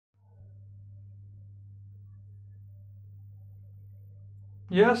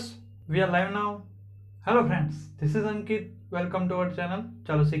Yes, we are live now. Hello friends, this is Ankit. Welcome to our channel.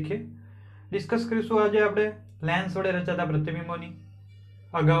 ચાલો શીખીએ. Discuss કરીશું આજે આપણે લેન્સ વડે રચાતા પ્રતિબિંબોની.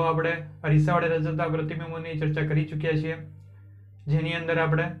 અગાઉ આપણે અરીસા વડે રચાતા પ્રતિબિંબોની ચર્ચા કરી ચૂક્યા છીએ, જેની અંદર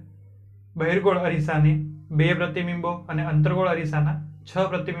આપણે બહિર્ગોળ અરીસાની 2 પ્રતિબિંબો અને અંતર્ગોળ અરીસાના 6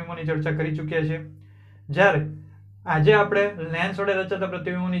 પ્રતિબિંબોની ચર્ચા કરી ચૂક્યા છીએ. જ્યારે આજે આપણે લેન્સ વડે રચાતા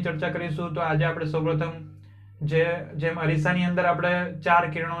પ્રતિબિંબોની ચર્ચા કરીશું, તો આજે આપણે સૌપ્રથમ જેમ અરીસાની અંદર આપણે 4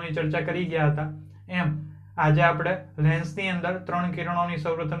 કિરણોની ચર્ચા કરી ગયા હતા, એમ આજે આપણે લેન્સની અંદર 3 કિરણોની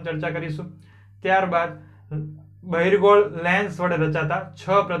સૌપ્રથમ ચર્ચા કરીશું. ત્યારબાદ બહિર્ગોળ લેન્સ વડે રચાતા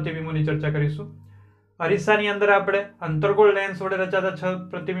 6 પ્રતિબિંબોની ચર્ચા કરીશું. અરીસાની અંદર આપણે અંતર્ગોળ લેન્સ વડે રચાતા 6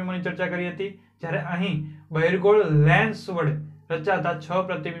 પ્રતિબિંબોની ચર્ચા કરી હતી, જ્યારે અહીં બહિર્ગોળ લેન્સ વડે રચાતા 6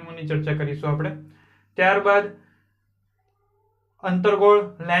 પ્રતિબિંબોની ચર્ચા કરીશું આપણે. ત્યારબાદ અંતર્ગોળ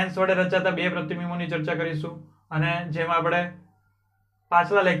લેન્સ વડે રચાતા 2 પ્રતિબિંબોની ચર્ચા કરીશું, અને જેમાં આપણે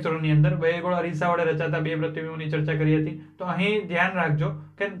પાછલા લેક્ચરોની અંદર બહિર્ગોળ અરીસા વડે રચાતા 2 પ્રતિબિંબોની ચર્ચા કરી હતી. તો અહીં ધ્યાન રાખજો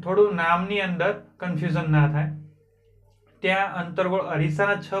કે થોડું નામની અંદર કન્ફ્યુઝન ના થાય. ત્યાં અંતર્ગોળ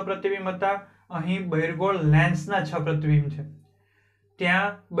અરીસાના 6 પ્રતિબિંબ હતા, અહીં બહિર્ગોળ લેન્સના 6 પ્રતિબિંબ છે.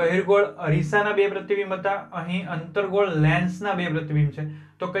 ત્યાં બહિર્ગોળ અરીસાના 2 પ્રતિબિંબ હતા, અહીં અંતર્ગોળ લેન્સના 2 પ્રતિબિંબ છે.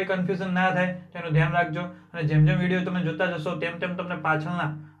 તો કઈ કન્ફ્યુઝન ના થાય તેનું ધ્યાન રાખજો, અને જેમ જેમ વિડીયો તમે જોતા જશો તેમ તેમ તમને પાછળના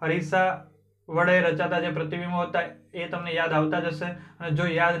અરીસા વડે રચાતા જે પ્રતિબિંબો હતા એ તમને યાદ આવતા જશે, અને જો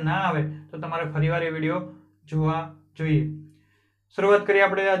યાદ ના આવે તો તમારે ફરીવાર એ વિડીયો જોવા જોઈએ. શરૂઆત કરીએ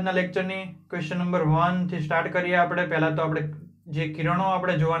આપણે આજના લેક્ચરની. ક્વેશ્ચન નંબર 1 થી સ્ટાર્ટ કરીએ આપણે. પહેલા તો આપણે જે કિરણો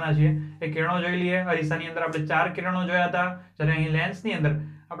આપણે જોવાના છીએ એ કિરણો જોઈ લઈએ. અરીસાની અંદર આપણે 4 કિરણો જોયા હતા, જ્યારે અહીં લેન્સની અંદર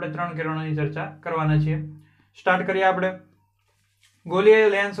આપણે 3 કિરણોની ચર્ચા કરવાના છીએ. સ્ટાર્ટ કરીએ આપણે.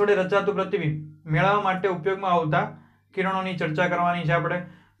 ગોલીય લેન્સ વડે રચાતું પ્રતિબિંબ મેળવવા માટે ઉપયોગમાં આવતા કિરણોની ચર્ચા કરવાની છે આપણે.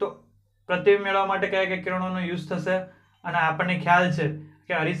 તો પ્રતિબિંબ મેળવવા માટે કયા કયા કિરણોનો યુઝ થશે, અને આપણને ખ્યાલ છે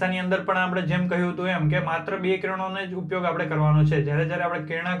કે અરીસાની અંદર પણ આપણે જેમ કહ્યું હતું એમ કે માત્ર 2 કિરણોનો જ ઉપયોગ આપણે કરવાનો છે. જ્યારે જ્યારે આપણે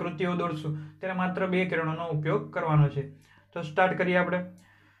કિરણાકૃતિઓ દોરશું ત્યારે માત્ર 2 કિરણોનો ઉપયોગ કરવાનો છે. તો સ્ટાર્ટ કરીએ આપણે.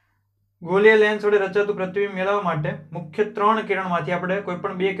 ગોલીય લેન્સ વડે રચાતું પ્રતિબિંબ મેળવવા માટે મુખ્ય 3 કિરણમાંથી આપણે કોઈ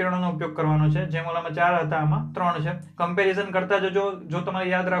પણ 2 કિરણોનો ઉપયોગ કરવાનો છે. જેમ ઓલામાં 4 હતા, આમાં 3 છે. કમ્પેરિઝન કરતા જજો જો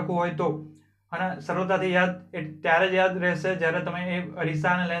તમારે યાદ રાખવું હોય તો, અને સરળતાથી યાદ ત્યારે જ યાદ રહેશે જ્યારે તમે એ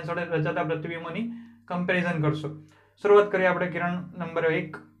અરીસા અને લેન્સ વડે રચાતા પ્રતિબિંબોની કમ્પેરિઝન કરશો. શરૂઆત કરીએ આપણે. કિરણ નંબર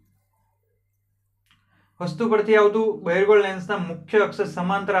 1. વસ્તુ પરથી આવતું બહિર્ગોળ લેન્સના મુખ્ય અક્ષ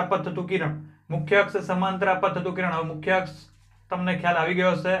સમાંતર આપાત થતું કિરણ. મુખ્ય અક્ષ સમાંતર આપાત થતું કિરણ. હવે મુખ્ય અક્ષ તમને ખ્યાલ આવી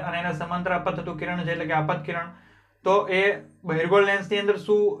ગયો હશે, અને એના સમાંતર આપાત થતું કિરણ છે એટલે કે આપાત કિરણ. તો એ બહિર્ગોળ લેન્સની અંદર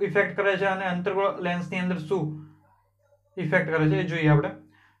શું ઇફેક્ટ કરે છે અને અંતર્ગોળ લેન્સની અંદર શું ઇફેક્ટ કરે છે એ જોઈએ આપણે.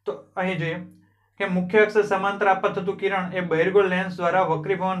 તો અહીં જોઈએ કે મુખ્ય અક્ષ સમાંતર આપાત થતું કિરણ એ બહિર્ગોળ લેન્સ દ્વારા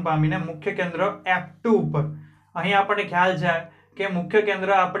વક્રીભવન પામીને મુખ્ય કેન્દ્ર F2 ઉપર. અહીં આપણને ખ્યાલ છે કે મુખ્ય કેન્દ્ર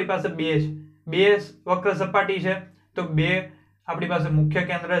આપણી પાસે 2 છે. 2 વક્ર સપાટી છે, તો 2 આપણી પાસે મુખ્ય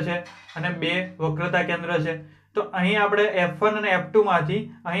કેન્દ્ર છે અને 2 વક્રતા કેન્દ્ર છે. તો અહીં આપણે F1 અને F2 માંથી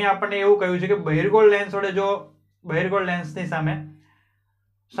અહીં આપણને એવું કહ્યું છે કે બહિર્ગોળ લેન્સ વડે જો બહિર્ગોળ લેન્સની સામે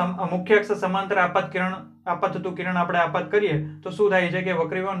મુખ્ય અક્ષ સમાંતર આપાત થતું કિરણ આપણે આપાત કરીએ તો શું થાય છે કે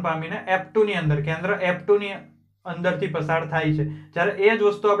વક્રીભવન પામીને F2 ની અંદર, કેન્દ્ર F2 ની અંદરથી પસાર થાય છે. જ્યારે એ જ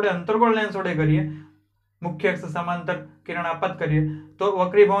વસ્તુ આપણે અંતર્ગોળ લેન્સ વડે કરીએ, મુખ્ય અક્ષ સમાંતર કિરણ આપાત કરીએ, તો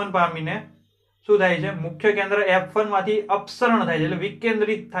વક્રીભવન પામીને શું થાય છે, મુખ્ય કેન્દ્ર F1 માંથી અપસરણ થાય છે, એટલે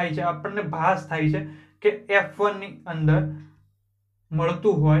વિકેન્દ્રિત થાય છે. આપણને ભાસ થાય છે કે F1 ની અંદર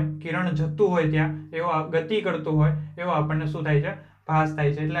મળતું હોય, કિરણ જતું હોય, ત્યાં એવો ગતિ કરતું હોય એવો આપણને શું થાય છે, ભાસ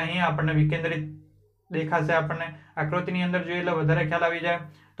થાય છે. એટલે અહીં આપણને વિકેન્દ્રિત દેખાશે. આપણને આકૃતિની અંદર જોઈએ એટલે વધારે ખ્યાલ આવી જાય.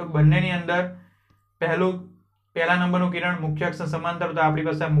 તો બંનેની અંદર પહેલા નંબરનું કિરણ મુખ્ય અક્ષ સમાંતર, તો આપણી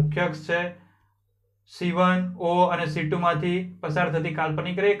પાસે મુખ્ય અક્ષ છે, C1 O અને C2 માંથી પસાર થતી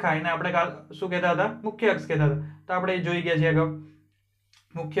કાલ્પનિક રેખા, એને આપણે શું કહેતા હતા, મુખ્ય અક્ષ કહેતા હતા. તો આપણે એ જોઈ ગયા છીએ અગાઉ.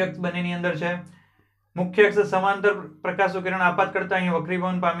 મુખ્ય અક્ષ બંનેની અંદર છે. મુખ્ય અક્ષ સમાંતર પ્રકાશનું કિરણ આપાત કરતા અહીં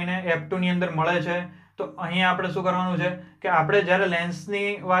વક્રીભવન પામીને F2 ની અંદર મળે છે. તો અહીં આપણે શું કરવાનું છે કે આપણે જ્યારે લેન્સની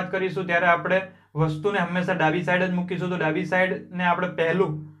વાત કરીશું ત્યારે આપણે વસ્તુને હંમેશા ડાબી સાઈડ જ મૂકીશું. તો ડાબી સાઈડને આપણે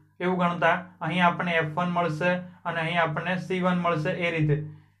પહેલું એવું ગણતા અહીં આપણને F1 મળશે અને અહીં આપણને C1 મળશે, એ રીતે.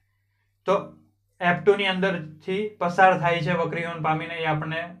 તો F2 ની અંદરથી પસાર થાય છે વક્રીભવન પામીને, એ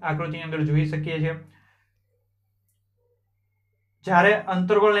આપણે આકૃતિની અંદર જોઈ શકીએ છીએ. જ્યારે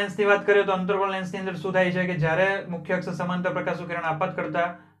અંતર્ગોળ લેન્સની વાત કરીએ તો અંતર્ગોળ લેન્સની અંદર શું થાય છે કે જ્યારે મુખ્ય અક્ષ સમાંતર પ્રકાશનું કિરણ આપાત કરતા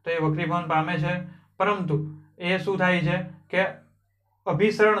તો એ વક્રીભવન પામે છે, પરંતુ એ શું થાય છે કે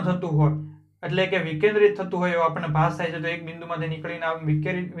અભિસરણ થતું હોય, એટલે કે વિકેન્દ્રિત થતું હોય એવો આપણને ભાસ થાય છે. તો એક બિંદુમાંથી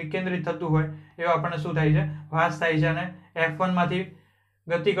નીકળીને વિકેન્દ્રિત થતું હોય એવો આપણને શું થાય છે, ભાસ થાય છે. અને F1 માંથી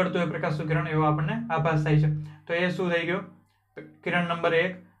ગતિ કરતું હોય પ્રકાશનું કિરણ એવો આપણને આભાસ થાય છે. તો એ શું થઈ ગયું, કિરણ નંબર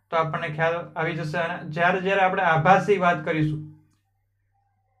 1 તો આપણને ખ્યાલ આવી જશે. અને જ્યારે જ્યારે આપણે આભાસી વાત કરીશું,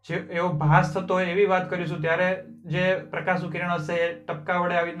 જે એવો ભાસ થતો હોય એવી વાત કરીશું, ત્યારે જે પ્રકાશનું કિરણ હશે એ ટપકા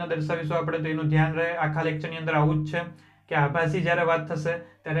વડે આવી રીતના દર્શાવીશું આપણે. તો એનું ધ્યાન રહે, આખા લેક્ચરની અંદર આવું જ છે કે આભાસી જ્યારે વાત થશે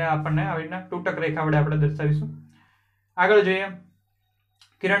ત્યારે આપણને આવી રીતના તૂટક રેખા વડે આપણે દર્શાવીશું. આગળ જોઈએ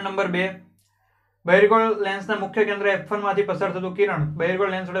કિરણ નંબર 2. બહિર્ગોળ લેન્સના મુખ્ય કેન્દ્ર F1 માંથી પસાર થતું કિરણ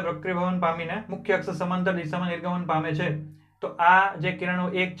બહિર્ગોળ લેન્સ વડે વક્રીભવન પામીને મુખ્ય અક્ષ સમાંતર દિશામાં નિર્ગમન પામે છે. તો આ જે કિરણ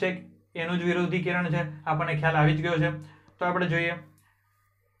 1 છે એનું જ વિરોધી કિરણ છે, આપણને ખ્યાલ આવી જ ગયો છે. તો આપણે જોઈએ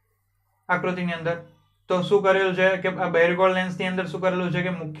આકૃતિની અંદર તો શું કરેલું છે કે આ બહિર્ગોળ લેન્સની અંદર શું કરેલું છે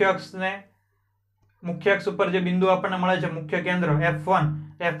કે મુખ્ય અક્ષ ઉપર જે બિંદુ આપણને મળે છે, મુખ્ય કેન્દ્ર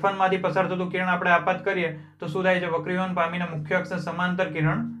F1 માંથી પસાર થતું કિરણ આપણે આપાત કરીએ તો શું થાય છે, વક્રીભવન પામીને મુખ્ય અક્ષને સમાંતર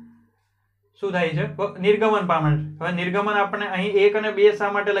કિરણ શું થાય છે, નિર્ગમન પામે છે. હવે નિર્ગમન આપણે અહીં 1 અને 2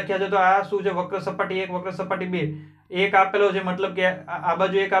 શા માટે લખ્યા છે, તો આ શું છે, વક્ર સપાટી 1 વક્ર સપાટી 2. 1 આપેલો છે મતલબ કે આ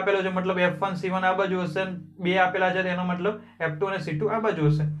બાજુ 1 આપેલો છે મતલબ F1 C1 આ બાજુ હશે, 2 આપેલા છે તેનો મતલબ F2 અને C2 આ બાજુ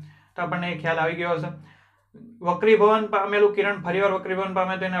હશે. તો આપણને ખ્યાલ આવી ગયો હશે. વક્રીભવન પામેલું કિરણ ફરીવાર વક્રીભવન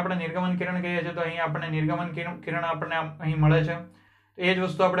પામે તો એને આપણે નિર્ગમન કિરણ કહીએ છીએ. તો અહીં આપણને નિર્ગમન કિરણ આપણને અહીં મળે છે. એ જ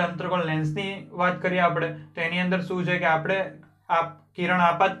વસ્તુ આપણે અંતર્ગોળ લેન્સની વાત કરીએ આપણે તો એની અંદર શું છે કે આપણે આ કિરણ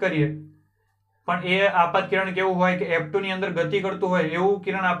આપાત કરીએ પણ એ આપાત કિરણ કેવું હોય કે F2 ની અંદર ગતિ કરતું હોય એવું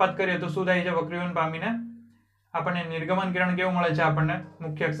કિરણ આપાત કરીએ તો શું થાય છે, વક્રીભવન પામીને આપણને નિર્ગમન કિરણ કેવું મળે છે, આપણને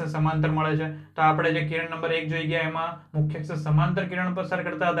મુખ્ય અક્ષ સમાંતર મળે છે. તો આપણે જે કિરણ નંબર 1 જોઈ ગયા એમાં મુખ્ય અક્ષ સમાંતર કિરણ પસાર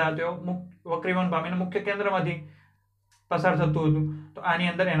કરતા હતા, તો વક્રીભવન પામીને મુખ્ય કેન્દ્રમાંથી પસાર થતું હતું. તો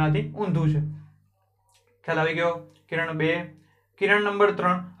આની અંદર એનાથી ઊંધું છે. ખ્યાલ આવી ગયો. કિરણ 2. કિરણ નંબર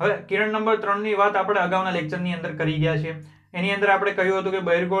 3. હવે કિરણ નંબર 3 ની વાત આપણે અગાઉના લેક્ચરની અંદર કરી ગયા છીએ. એની અંદર આપણે કહ્યું હતું કે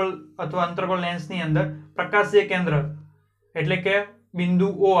બહિર્ગોળ અથવા અંતર્ગોળ લેન્સની અંદર પ્રકાશીય કેન્દ્ર એટલે કે બિંદુ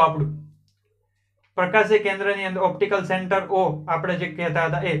O, આપણું પ્રકાશીય કેન્દ્રની અંદર ઓપ્ટિકલ સેન્ટર O આપણે જે કહેતા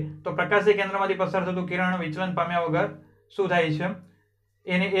હતા એ, તો પ્રકાશીય કેન્દ્રમાંથી પસાર થતું કિરણ વિચલન પામ્યા વગર શું થાય છે,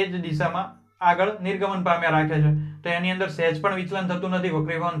 એને એ જ દિશામાં આગળ નિર્ગમન પામ્યા રાખે છે. તો એની અંદર સહેજ પણ વિચલન થતું નથી,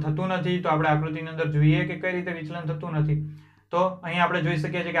 વક્રીભવન થતું નથી. તો આપણે આકૃતિની અંદર જોઈએ કે કઈ રીતે વિચલન થતું નથી. તો અહીં આપણે જોઈ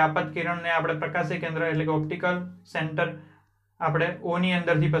શકીએ છીએ કે આપાત કિરણને આપણે પ્રકાશીય કેન્દ્ર એટલે કે ઓપ્ટિકલ સેન્ટર આપણે O ની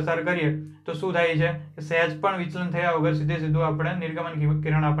અંદરથી પસાર કરીએ તો શું થાય છે કે સહેજ પણ વિચલન થયા વગર સીધું આપણે નિર્ગમન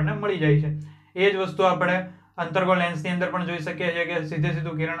કિરણ આપણને મળી જાય છે. એ જ વસ્તુ આપણે અંતર્ગોળ લેન્સની અંદર પણ જોઈ શકીએ છીએ કે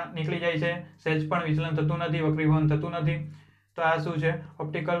સીધું કિરણ નીકળી જાય છે, સહેજ પણ વિચલન થતું નથી, વક્રીભવન થતું નથી. તો આ શું છે,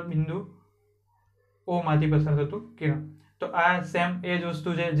 ઓપ્ટિકલ બિંદુ O માંથી પસાર થતું કિરણ. તો આ સેમ એ જ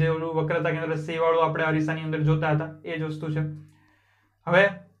વસ્તુ છે જે ઓલું વક્રતા કેન્દ્ર C વાળું આપણે અરીસાની અંદર જોતા હતા એ જ વસ્તુ છે. હવે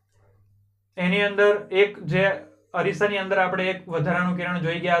એની અંદર એક જે અરીસાની અંદર આપણે એક વધારાનું કિરણ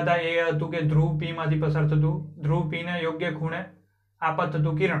જોઈ ગયા હતા એ હતું કે ધ્રુવ P માંથી પસાર થતું, ધ્રુવ P ને યોગ્ય ખૂણે આપાત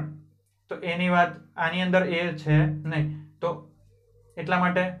થતું કિરણ. તો એની વાત આની અંદર એ છે નહીં. તો એટલા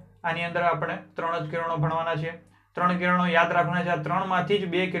માટે આની અંદર આપણે 3 જ કિરણો ભણવાના છે. 3 કિરણો યાદ રાખવાના છે. આ 3 માંથી જ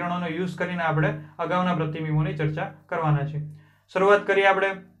 2 કિરણોનો યુઝ કરીને આપણે અગાઉના પ્રતિબિંબોની ચર્ચા કરવાના છે. શરૂઆત કરીએ આપણે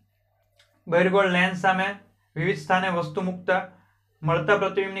બહિર્ગોળ લેન્સ સામે વિવિધ સ્થાને વસ્તુ મૂકતા મળતા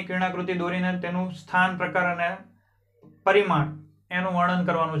પ્રતિબિંબની કિરણાકૃતિ દોરીને તેનું સ્થાન, પ્રકાર અને પરિમાણ એનું વર્ણન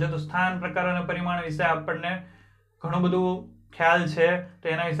કરવાનું છે. તો સ્થાન, પ્રકાર અને પરિમાણ વિશે આપણને ઘણું બધું ખ્યાલ છે, તો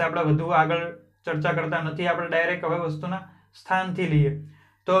એના વિશે આપણે વધુ આગળ ચર્ચા કરતા નથી. આપણે ડાયરેક્ટ હવે વસ્તુના સ્થાનથી લઈએ.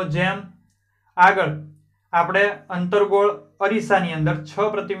 તો જેમ આગળ આપણે અંતર્ગોળ અરીસાની અંદર 6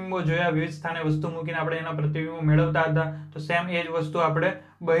 પ્રતિબિંબો જોયા, વિવિધ સ્થાને વસ્તુ મૂકીને આપણે એના પ્રતિબિંબો મેળવતા હતા. તો સેમ એ જ વસ્તુ આપણે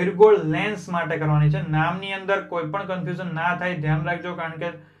બહિર્ગોળ લેન્સ માટે કરવાની છે. નામની અંદર કોઈ પણ કન્ફ્યુઝન ના થાય, ધ્યાન રાખજો, કારણ કે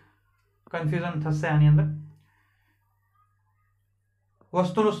કન્ફ્યુઝન થશે આની અંદર.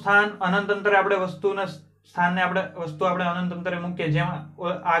 વસ્તુનું સ્થાન અનંત અંતરે આપણે વસ્તુના સ્થાનને વસ્તુ આપણે અનંત અંતરે મૂકીએ, જેમ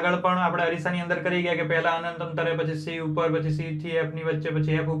આગળ પણ આપણે અરીસાની અંદર કરી ગયા કે પહેલા અનંત અંતરે, પછી C ઉપર, પછી C થી F ની વચ્ચે,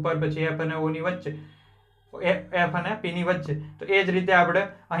 પછી F ઉપર, પછી F અને O ની વચ્ચે, F અને P ની વચ્ચે. તો એ જ રીતે આપણે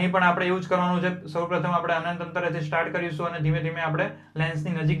અહીં પણ આપણે એવું જ કરવાનું છે. સૌપ્રથમ આપણે અનંત અંતરેથી સ્ટાર્ટ કરીશું અને ધીમે ધીમે આપણે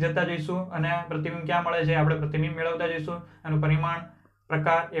લેન્સની નજીક જતા જઈશું અને પ્રતિબિંબ ક્યાં મળે છે આપણે પ્રતિબિંબ મેળવતા જઈશું, એનું પરિમાણ,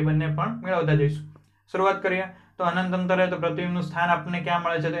 પ્રકાર એ બંને પણ મેળવતા જઈશું. શરૂઆત કરીએ તો અનંત અંતરે તો પ્રતિબિંબનું સ્થાન આપણને ક્યાં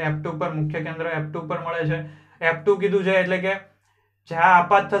મળે છે, તો F2 પર, મુખ્ય કેન્દ્ર F2 પર મળે છે. F2 કીધું છે એટલે કે જ્યાં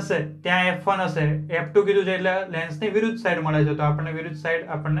આપાત થશે ત્યાં F1 હશે. F2 કીધું છે એટલે લેન્સની વિરુદ્ધ સાઈડ મળે છે, તો આપણને વિરુદ્ધ સાઈડ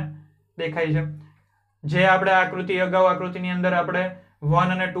આપણને દેખાય છે. જે આપણે અગાઉ આકૃતિની અંદર આપણે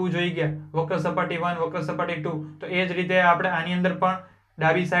 1 અને 2 જોઈ ગયા, વક્ર સપાટી 1, વક્ર સપાટી 2. તો એ જ રીતે આપણે આની અંદર પણ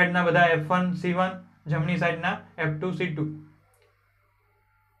ડાબી સાઈડના બધા F1 C1, જમણી સાઈડના F2 C2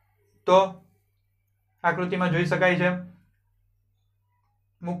 તો આકૃતિમાં જોઈ શકાય છે.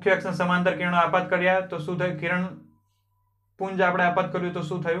 મુખ્ય અક્ષને સમાંતર કિરણો આપાત કર્યા તો શું થયું, કિરણ પુંજ આપણે આપાત કર્યું તો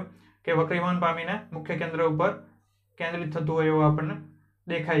શું થયું કે વક્રીભવન પામીને મુખ્ય કેન્દ્ર ઉપર કેન્દ્રિત થતું હોય એવું આપણને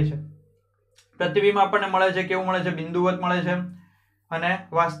દેખાય છે. પ્રતિબિંબ આપણને મળે છે કેવું મળે છે? બિંદુવત મળે છે અને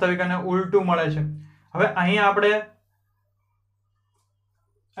વાસ્તવિક અને ઉલટું મળે છે. હવે અહીં આપણે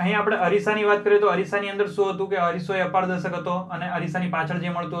અરીસાની વાત કરીએ તો અરીસાની અંદર શું હતું કે અરીસો એ અપારદર્શક હતો અને અરીસાની પાછળ જે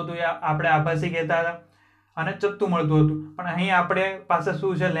મળતું હતું એ આપણે આભાસી કહેતા હતા અને ચત્તું મળતું હતું. પણ અહીં આપણે પાસે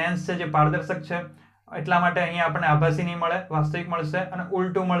શું છે? લેન્સ છે જે પારદર્શક છે, એટલા માટે અહીં આપણને આભાસી નહીં મળે, વાસ્તવિક મળશે અને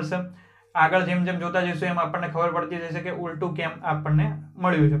ઉલટું મળશે. આગળ જેમ જેમ જોતા જઈશું એમ આપણને ખબર પડતી જશે કે ઉલટું કેમ આપણને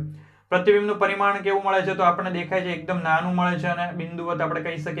મળ્યું છે. પ્રતિબિંબનું પરિમાણ કેવું મળે છે? તો આપણને દેખાય છે એકદમ નાનું મળે છે અને બિંદુવત આપણે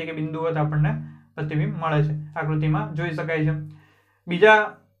કહી શકીએ કે બિંદુવત આપણને પ્રતિબિંબ મળે છે, આકૃતિમાં જોઈ શકાય છે. બીજા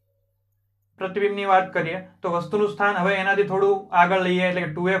પ્રતિબિંબની વાત કરીએ તો વસ્તુનું સ્થાન હવે એનાથી થોડું આગળ લઈએ, એટલે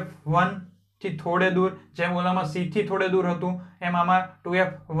કે 2f1 થી થોડે દૂર. જેમ ઓલામાં c થી થોડે દૂર હતું એમ આમાં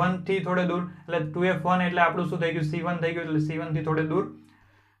 2f1 થી થોડે દૂર, એટલે 2f1 એટલે આપણું શું થઈ ગયું? c1 થઈ ગયું, એટલે c1 થી થોડે દૂર.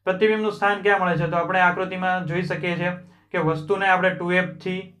 પ્રતિબિંબનું સ્થાન ક્યાં મળે છે? તો આપણે આકૃતિમાં જોઈ શકીએ છીએ કે વસ્તુને આપણે 2f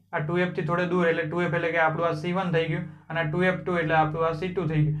થી થોડે દૂર, એટલે 2f એટલે કે આપણું આ c1 થઈ ગયું અને 2f2 એટલે આપણું આ c2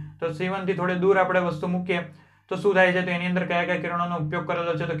 થઈ ગયું. તો c1 થી થોડે દૂર આપણે વસ્તુ મૂકીએ તો શું થાય છે? તો એની અંદર કયા કયા કિરણોનો ઉપયોગ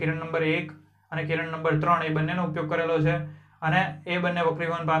કરેલો છે? તો કિરણ નંબર 1 અને કિરણ નંબર 3 એ બંનેનો ઉપયોગ કરેલો છે અને એ બંને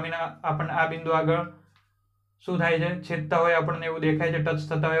વક્રીભવન પામીને આપણને આ બિંદુ આગળ શું થાય છે? છેદતા હોય આપણને એવું દેખાય છે, ટચ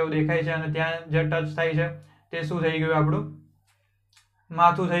થતા હોય એવું દેખાય છે અને ત્યાં જે ટચ થાય છે તે શું થઈ ગયું? આપણું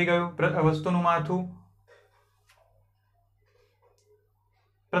માથું થઈ ગયું, વસ્તુનું માથું.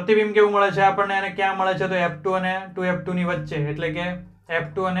 પ્રતિબિંબ કેવું મળે છે આપણને અને ક્યાં મળે છે? તો f2 અને 2f2 ની વચ્ચે, એટલે કે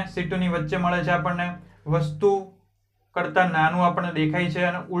f2 અને c2 ની વચ્ચે મળે છે આપણને. વસ્તુ કરતા નાનું આપણને દેખાય છે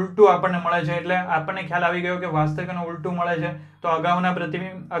અને ઉલટું આપણને મળે છે, એટલે આપણને ખ્યાલ આવી ગયો કે વાસ્તવિક અને ઉલટું મળે છે. તો અગાઉના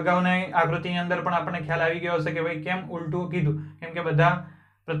આકૃતિની અંદર પણ આપણને ખ્યાલ આવી ગયો હશે કે ભાઈ કેમ ઉલટું કીધું, કેમ કે બધા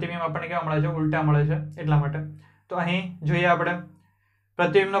પ્રતિબિંબ આપણને કેવા મળે છે? ઉલટા મળે છે, એટલા માટે. તો અહીં જોઈએ આપણે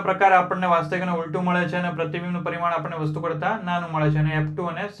પ્રતિબિંબનો પ્રકાર આપણને વાસ્તવિક અને ઉલટું મળે છે અને પ્રતિબિંબનું પરિમાણ આપણને વસ્તુ કરતા નાનું મળે છે અને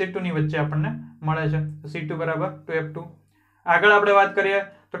f2 અને c2 ની વચ્ચે આપણને મળે છે. c2 બરાબર 2f2. આગળ આપણે વાત કરીએ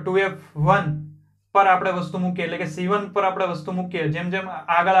તો 2f1 પર આપણે વસ્તુ મૂકીએ, એટલે કે c1 પર આપણે વસ્તુ મૂકીએ. જેમ જેમ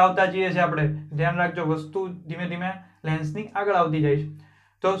આગળ આવતા જઈએ છીએ આપણે ધ્યાન રાખજો, વસ્તુ ધીમે ધીમે લેન્સની આગળ આવતી જાય છે.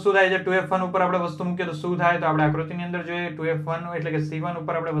 તો શું થાય છે? 2f1 ઉપર આપણે વસ્તુ મૂકીએ તો શું થાય? તો આપણે આકૃતિની અંદર જોઈએ 2f1 એટલે કે c1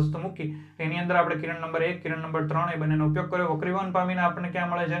 ઉપર આપણે વસ્તુ મૂકી એની અંદર આપણે કિરણ નંબર 1 કિરણ નંબર 3 એ બંનેનો ઉપયોગ કર્યો. વક્રીભવન પામીને આપણને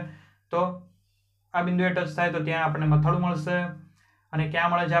ક્યાં મળે છે? તો આ બિંદુએ ટચ થાય તો ત્યાં આપણને મથાળું મળશે અને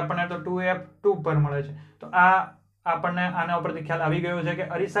ક્યાં મળે છે આપણને? તો 2f2 પર મળે છે. તો આ આપણને આના ઉપરથી ખ્યાલ આવી ગયો છે કે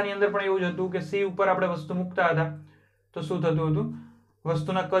અરીસાની અંદર પણ એવું જ હતું કે c ઉપર આપણે વસ્તુ મૂકતા હતા તો શું થતું હતું?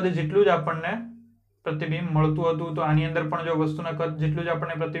 વસ્તુના કદ જેટલું જ આપણને પ્રતિબિંબ મળતું હતું. તો આની અંદર પણ જો વસ્તુના કદ જેટલું જ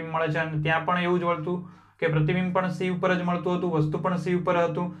આપણને પ્રતિબિંબ મળે છે અને ત્યાં પણ એવું જ મળતું કે પ્રતિબિંબ પણ c ઉપર જ મળતું હતું, વસ્તુ પણ c ઉપર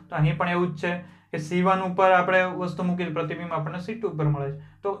હતું. તો અહીં પણ એવું જ છે કે c1 ઉપર આપણે વસ્તુ મૂકી પ્રતિબિંબ આપણને c2 ઉપર મળે છે.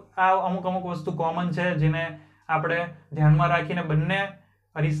 તો આ અમુક વસ્તુ કોમન છે જેને આપણે ધ્યાનમાં રાખીને બંને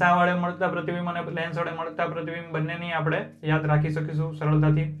અરીસા વડે મળતા પ્રતિબિંબ અને લેન્સ વડે મળતા પ્રતિબિંબ બંનેની આપણે યાદ રાખી શકીશું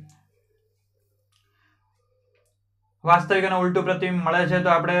સરળતાથી. વાસ્તવિક અને ઉલટું પ્રતિબિંબ મળે છે તો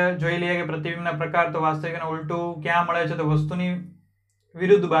આપણે જોઈ લઈએ કે પ્રતિબિંબના પ્રકાર. તો વાસ્તવિક અને ઉલટું ક્યાં મળે છે? તો વસ્તુની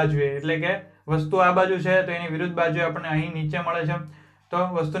વિરુદ્ધ બાજુએ, એટલે કે વસ્તુ આ બાજુ છે તો એની વિરુદ્ધ બાજુએ આપણને અહીં નીચે મળે છે. તો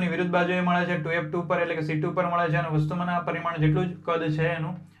વસ્તુની વિરુદ્ધ બાજુએ મળે છે 2f2 પર, એટલે કે c2 પર મળે છે અને વસ્તુમાંના પરિમાણ જેટલું જ કદ છે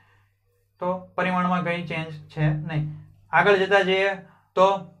એનું, તો પરિમાણમાં કંઈ ચેન્જ છે નહીં. આગળ જતા જઈએ તો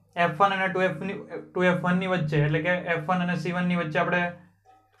f1 અને 2f1 ની વચ્ચે, એટલે કે f1 અને c1 ની વચ્ચે આપણે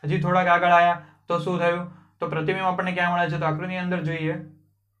હજી થોડાક આગળ આવ્યા તો શું થયું? તો પ્રતિબિંબ આપણને ક્યાં મળે છે? તો આકૃતિની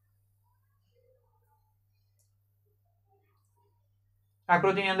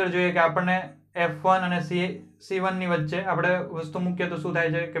અંદર જોઈએ કે આપણને f1 અને c1 ની વચ્ચે આપણે વસ્તુ મૂકીએ તો શું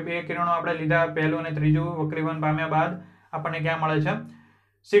થાય છે કે બે કિરણો આપણે લીધા, પહેલું અને ત્રીજું વક્રીભવન પામ્યા બાદ આપણને ક્યાં મળે છે?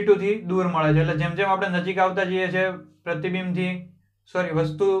 c2 થી દૂર મળે છે. એટલે જેમ જેમ આપણે નજીક આવતા જઈએ છીએ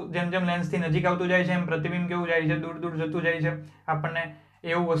વસ્તુ જેમ જેમ લેન્સથી નજીક આવતું જાય છે એમ પ્રતિબિંબ કેવું જાય છે? દૂર દૂર જતું જાય છે. આપણને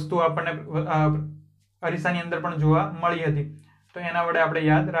એવું વસ્તુ આપણને અરીસાની અંદર પણ જોવા મળી હતી. તો એના વડે આપણે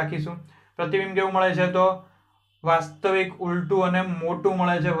યાદ રાખીશું. પ્રતિબિંબ કેવું મળે છે? તો વાસ્તવિક, ઉલટું અને મોટું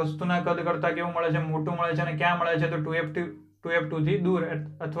મળે છે. વસ્તુના કદ કરતા કેવું મળે છે? મોટું મળે છે. અને ક્યાં મળે છે? તો 2f2 થી દૂર,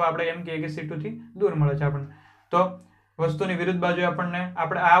 અથવા આપણે એમ કહીએ કે c2 થી દૂર મળે છે આપણને. તો વસ્તુની વિરુદ્ધ બાજુએ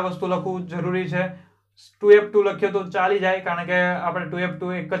આપણે આ વસ્તુ લખવું જરૂરી છે. 2f2 લખ્યો તો ચાલી જાય, કારણ કે આપણે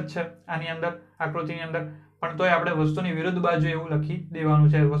 2f2 એક જ છે આની અંદર આકૃતિની અંદર, પણ તોય આપણે વસ્તુની વિરુદ્ધ બાજુએ એવું લખી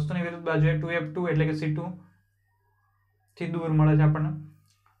દેવાનું છે. વસ્તુની વિરુદ્ધ બાજુએ 2f2 એટલે કે c2 થી દૂર મળે છે આપણને.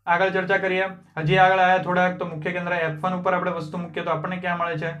 આગળ ચર્ચા કરીએ, હજી આગળ આવ્યા થોડાક તો મુખ્ય કેન્દ્ર f1 ઉપર આપણે વસ્તુ મૂકીએ તો આપણને ક્યાં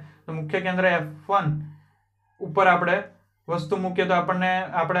મળે છે? તો મુખ્ય કેન્દ્ર f1 ઉપર આપણે વસ્તુ મૂકીએ તો આપણે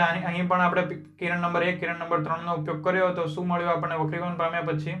અહીં પણ આપણે કિરણ નંબર 1 કિરણ નંબર 3 નો ઉપયોગ કર્યો તો શું મળ્યું આપણને? વક્રીભવન પામ્યા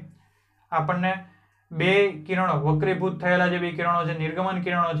પછી આપણને બે કિરણો વક્રીભૂત થયેલા જે બે કિરણો છે, નિર્ગમન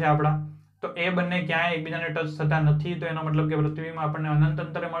કિરણો છે આપણા, તો એ બંને ક્યાંય એકબીજાને ટચ થતા નથી. તો એનો મતલબ કે પ્રતિબિંબ આપણને અનંત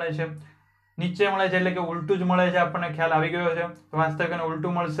અંતરે મળે છે. નીચે મળે છે એટલે કે ઉલટું જ મળે છે, આપણને ખ્યાલ આવી ગયો છે. વાસ્તવિક અને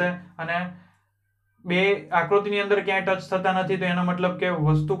ઉલટું મળશે. અને બે આકૃતિની અંદર ક્યાંય ટચ થતા નથી, તો એનો મતલબ કે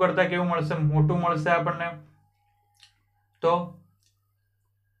વસ્તુ કરતા કેવું મળશે? મોટું મળશે આપણને. તો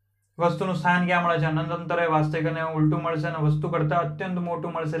વસ્તુનું સ્થાન ક્યાં મળે છે? અનંત અંતરે. વાસ્તવિક અને ઉલટું મળશે અને વસ્તુ કરતા અત્યંત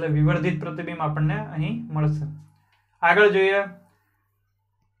મોટું મળશે, એટલે વિવર્ધિત પ્રતિબિંબ આપણને અહીં મળશે. આગળ જોઈએ.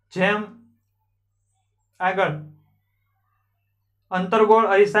 જેમ આગળ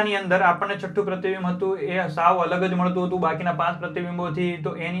અંતર્ગોળ અરીસાની અંદર આપણને છઠ્ઠું પ્રતિબિંબ હતું એ સાવ અલગ જ મળતું હતું બાકીના 5 પ્રતિબિંબોથી.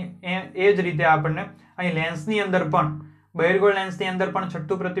 તો એ જ રીતે આપણને અહીં લેન્સની અંદર પણ, બહિર્ગોળ લેન્સની અંદર પણ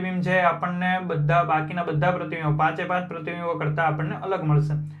છઠ્ઠું પ્રતિબિંબ છે આપણને બાકીના બધા પ્રતિબિંબો 5 પ્રતિબિંબો કરતા આપણને અલગ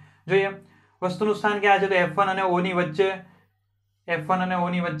મળશે. જોઈએ વસ્તુનું સ્થાન ક્યાં છે? તો F1 અને O ની વચ્ચે. F1 અને O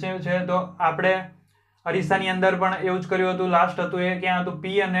ની વચ્ચે છે. તો આપણે અરીસાની અંદર પણ એવું જ કર્યું હતું. લાસ્ટ હતું એ ક્યાં હતું? P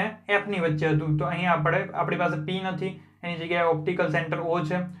અને F ની વચ્ચે હતું. તો અહીં આપણી પાસે P નથી, એની જગ્યાએ ઓપ્ટિકલ સેન્ટર O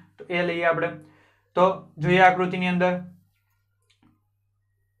છે, તો એ લઈએ આપણે. તો જોઈએ આકૃતિની અંદર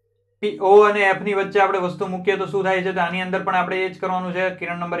O અને F ની વચ્ચે આપણે વસ્તુ મૂકીએ તો શું થાય છે? તો આની અંદર પણ આપણે એ જ કરવાનું છે.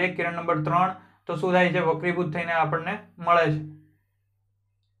 કિરણ નંબર 1, કિરણ નંબર 3. તો શું થાય છે? વક્રીભૂત થઈને આપણને મળે છે,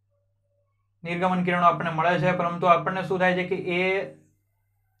 નિર્ગમન કિરણો આપણને મળે છે. પરંતુ આપણને શું થાય છે કે એ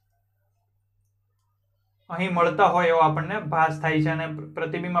અહીં મળતા હોય એવો આપણને ભાસ થાય છે. અને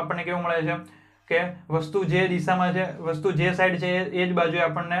પ્રતિબિંબ આપણને કેવું મળે છે કે વસ્તુ જે દિશામાં છે, વસ્તુ જે સાઈડ છે એ જ બાજુએ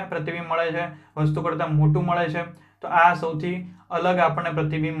આપણને પ્રતિબિંબ મળે છે, વસ્તુ કરતા મોટું મળે છે. તો આ સૌથી અલગ આપણને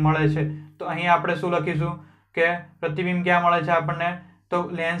પ્રતિબિંબ મળે છે. તો અહીં આપણે શું લખીશું કે પ્રતિબિંબ ક્યાં મળે છે આપણને? તો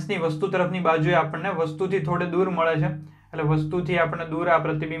લેન્સની વસ્તુ તરફની બાજુએ આપણને વસ્તુથી થોડે દૂર મળે છે, એટલે વસ્તુથી આપણને દૂર આ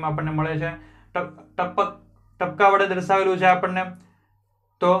પ્રતિબિંબ આપણને મળે છે. ટપકા વડે દર્શાવેલું છે આપણને,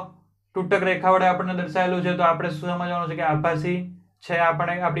 તો તૂટક રેખા વડે આપણને દર્શાવેલું છે. તો આપણે શું સમજવાનું છે કે આભાસી છે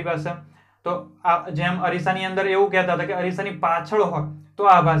આપણી પાસે. તો જેમ અરીસાની અંદર એવું કહેતા હતા કે અરીસાની પાછળ હોય તો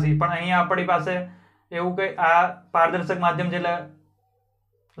આભાસી, પણ અહીંયા આપણી પાસે એવું કઈ, આ પારદર્શક માધ્યમ છે એટલે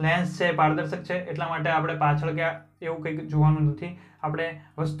લેન્સ છે પારદર્શક છે, એટલા માટે આપણે પાછળ કે એવું કંઈક જોવાનું નથી. આપણે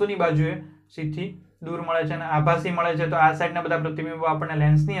વસ્તુની બાજુએ સીધી દૂર મળે છે અને આભાસી મળે છે. તો આ સાઈડના બધા પ્રતિબિંબો આપણને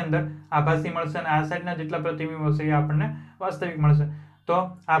લેન્સની અંદર આભાસી મળશે અને આ સાઈડના જેટલા પ્રતિબિંબો હશે એ આપણને વાસ્તવિક મળશે. તો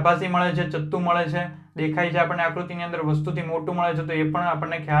આભાસી મળે છે, ચત્તું મળે છે, દેખાય છે આપણને આકૃતિની અંદર, વસ્તુથી મોટું મળે છે, તો એ પણ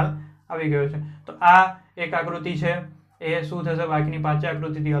આપણને ખ્યાલ આવી ગયો છે. તો આ એક આકૃતિ છે એ શું થશે? બાકીની 5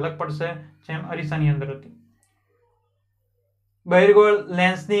 આકૃતિથી અલગ પડશે, જેમ અરીસાની અંદર હતી. બહિર્ગોળ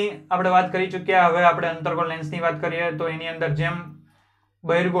લેન્સની આપણે વાત કરી ચૂક્યા. હવે આપણે અંતર્ગોળ લેન્સની વાત કરીએ. તો એની અંદર જેમ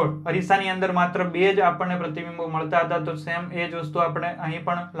બહિર્ગોળ અરીસાની અંદર માત્ર 2 જ આપણને પ્રતિબિંબો મળતા હતા, તો સેમ એ જ વસ્તુ આપણે અહીં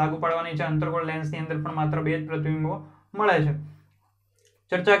પણ લાગુ પાડવાની છે. અંતર્ગોળ લેન્સની અંદર પણ માત્ર 2 જ પ્રતિબિંબો મળે છે.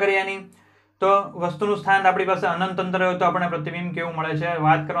 ચર્ચા કરીએ એની. તો વસ્તુનું સ્થાન આપણી પાસે અનંત અંતરે હોય તો આપણને પ્રતિબિંબ કેવું મળે છે?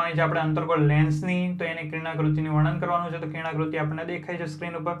 વાત કરવાની છે આપણે અંતર્ગોળ લેન્સની. તો એની કિરણાકૃતિનું વર્ણન કરવાનું છે. તો કિરણાકૃતિ આપણને દેખાય છે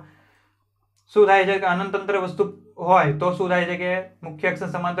સ્ક્રીન ઉપર. શું થાય છે કે અનંત અંતરે વસ્તુ હોય તો શું થાય છે કે મુખ્ય અક્ષ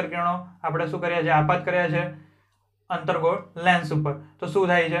સમાંતર કિરણો આપણે શું કર્યા છે? આપાત કર્યા છે અંતર્ગોળ લેન્સ ઉપર. તો શું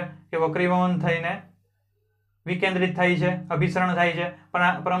થાય છે કે વક્રીભવન થઈને વિકેન્દ્રિત થાય છે, અભિસરણ થાય છે.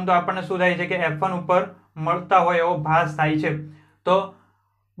 પરંતુ આપણને શું થાય છે કે F1 ઉપર મળતા હોય એવો ભાસ થાય છે. તો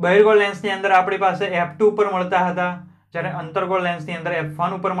બહિર્ગોળ લેન્સની અંદર આપણી પાસે F2 ઉપર મળતા હતા, જ્યારે અંતર્ગોળ લેન્સની અંદર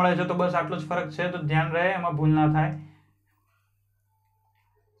F1 ઉપર મળે છે. તો બસ આટલો જ ફરક છે, તો ધ્યાન રહે, એમાં ભૂલ ના થાય.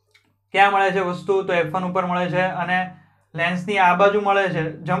 ક્યાં મળે છે વસ્તુ? તો F1 ઉપર મળે છે અને લેન્સની આ બાજુ મળે છે,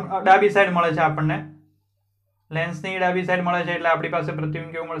 ડાબી સાઈડ મળે છે આપણને. લેન્સની ડાબી સાઈડ મળે છે એટલે આપણી પાસે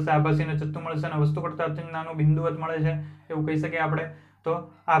પ્રતિબિંબ કેવું મળશે? આભાસી અને ચત્તું મળશે અને વસ્તુ કરતા અત્યંત નાનું બિંદુવત મળે છે એવું કહી શકીએ આપણે. તો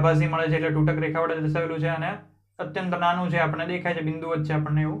આભાસી મળે છે એટલે તૂટક રેખા વડે દર્શાવેલું છે અને અત્યંત નાનું છે, આપણને દેખાય છે, બિંદુવત છે,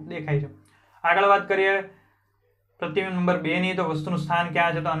 આપણને એવું દેખાય છે. આગળ વાત કરીએ પ્રતિબિંબ નંબર 2 ની. તો વસ્તુનું સ્થાન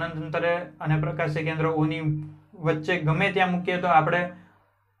ક્યાં છે? તો અનંત અંતરે અને પ્રકાશીય કેન્દ્ર O ની વચ્ચે ગમે ત્યાં મૂકીએ. તો આપણે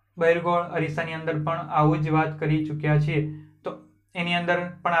બહિર્ગોળ અરીસાની અંદર પણ આવું જ વાત કરી ચૂક્યા છીએ. તો એની અંદર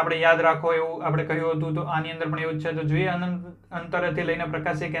પણ આપણે યાદ રાખો એવું આપણે કહ્યું હતું. તો આની અંદર પણ એવું જ છે. તો જોઈએ અનંત અંતરેથી લઈને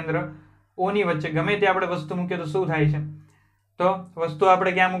પ્રકાશીય કેન્દ્ર O ની વચ્ચે ગમે ત્યાં આપણે વસ્તુ મૂકીએ તો શું થાય છે? તો વસ્તુ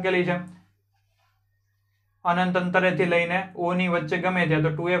આપણે ક્યાં મૂકેલી છે? અનંત અંતરેથી લઈને O ની વચ્ચે ગમે ત્યાં,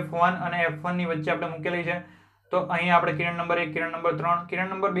 તો 2F1 અને F1 ની વચ્ચે આપણે મૂકેલી છે. તો અહીં આપણે કિરણ નંબર 1, કિરણ નંબર 3,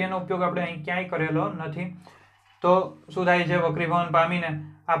 કિરણ નંબર 2 નો ઉપયોગ આપણે અહીં ક્યાંય કરેલો નથી. તો શું થાય છે? વક્રીભવન પામીને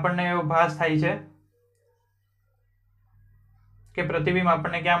આપણને એવો ભાસ થાય છે કે પ્રતિબિંબ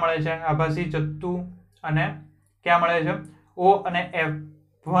આપણને ક્યાં મળે છે? આભાસી, ચત્તુ અને ક્યાં મળે છે? O અને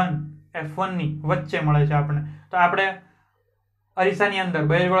F1 ની વચ્ચે મળે છે આપણને. તો આપણે અરીસાની અંદર,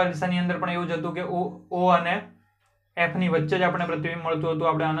 બહિર્ગોળ અરીસાની અંદર પણ એવું જ હતું કે O અને F ની વચ્ચે જ આપણને પ્રતિબિંબ મળતું હતું.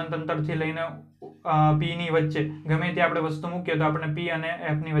 આપણે અનંત અંતરથી લઈને પી ની વચ્ચે ગમે તે આપણે વસ્તુ મૂકીએ તો આપણે પી અને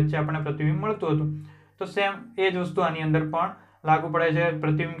એફ ની વચ્ચે આપણને પ્રતિબિંબ મળતું હતું. તો સેમ એ જ વસ્તુ આની અંદર પણ લાગુ પડે છે.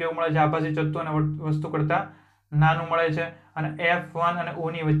 પ્રતિબિંબ કેવું મળે છે? આભાસી તત્વ અને વસ્તુ કરતા નાનું મળે છે અને F1 અને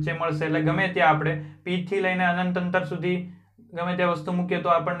O ની વચ્ચે મળશે. એટલે ગમે ત્યાં આપણે P થી લઈને અનંત અંતર સુધી ગમે ત્યાં વસ્તુ મૂકીએ તો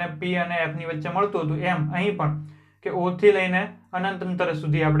આપણને P અને F ની વચ્ચે મળતું હતું. એમ અહીં પણ કે O થી લઈને અનંત અંતર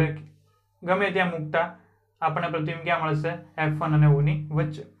સુધી આપણે ગમે ત્યાં મૂકતા આપણને પ્રતિબિંબ ક્યાં મળશે? F1 અને O ની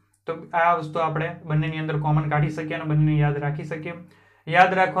વચ્ચે. તો આ વસ્તુ આપણે બંનેની અંદર કોમન કાઢી શકીએ અને બંને યાદ રાખી શકીએ.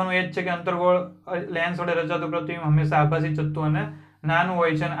 યાદ રાખવાનું એ જ છે કે અંતર્ગોળ લેન્સ વડે રચાતું પ્રતિબિંબ હંમેશા આભાસી તત્વ અને નાનું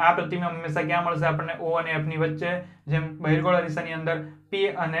હોય છે અને આ પ્રતિબિંબ હંમેશા ક્યાં મળશે? આપણને O અને F ની વચ્ચે. જેમ બહિર્ગોળ અરીસાની અંદર P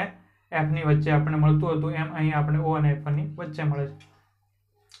અને F ની વચ્ચે આપણને મળતું હતું એમ અહીં આપણે O અને F ની વચ્ચે મળે છે.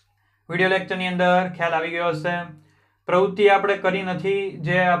 વિડિયો લેક્ચરની અંદર ખ્યાલ આવી ગયો હશે. પ્રવૃત્તિ આપણે કરી નથી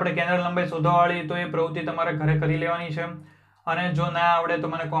જે આપણે કેન્દ્ર લંબાઈ શોધવાવાળી, તો એ પ્રવૃત્તિ તમારે ઘરે કરી લેવાની છે અને જો ના આવડે તો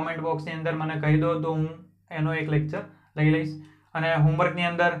મને કોમેન્ટ બોક્સની અંદર મને કહી દો તો હું એનો એક લેક્ચર લઈ લઈશ. અને હોમવર્કની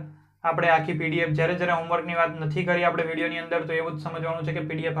અંદર આપણે આખી પીડીએફ જ્યારે હોમવર્કની વાત નથી કરી આપણે વિડીયોની અંદર, તો એવું જ સમજવાનું છે કે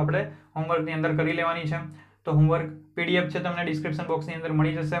પીડીએફ આપણે હોમવર્કની અંદર કરી લેવાની છે. તો હોમવર્ક પીડીએફ છે તમને ડિસ્ક્રિપ્શન બોક્સની અંદર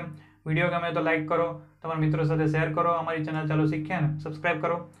મળી જશે. વિડીયો ગમે તો લાઈક કરો, તમારા મિત્રો સાથે શેર કરો, અમારી ચેનલ ચાલો શીખ્યા ને સબસ્ક્રાઇબ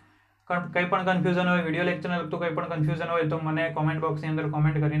કરો. કંઈ પણ કન્ફ્યુઝન હોય, વિડીયો લેક્ચરને લગતું કંઈ પણ કન્ફ્યુઝન હોય તો મને કોમેન્ટ બોક્સની અંદર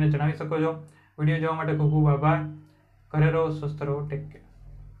કોમેન્ટ કરીને જણાવી શકો છો. વિડીયો જોવા માટે ખૂબ ખૂબ આભાર. ઘરે રહો, સ્વસ્થ રહો, ટેક કેર.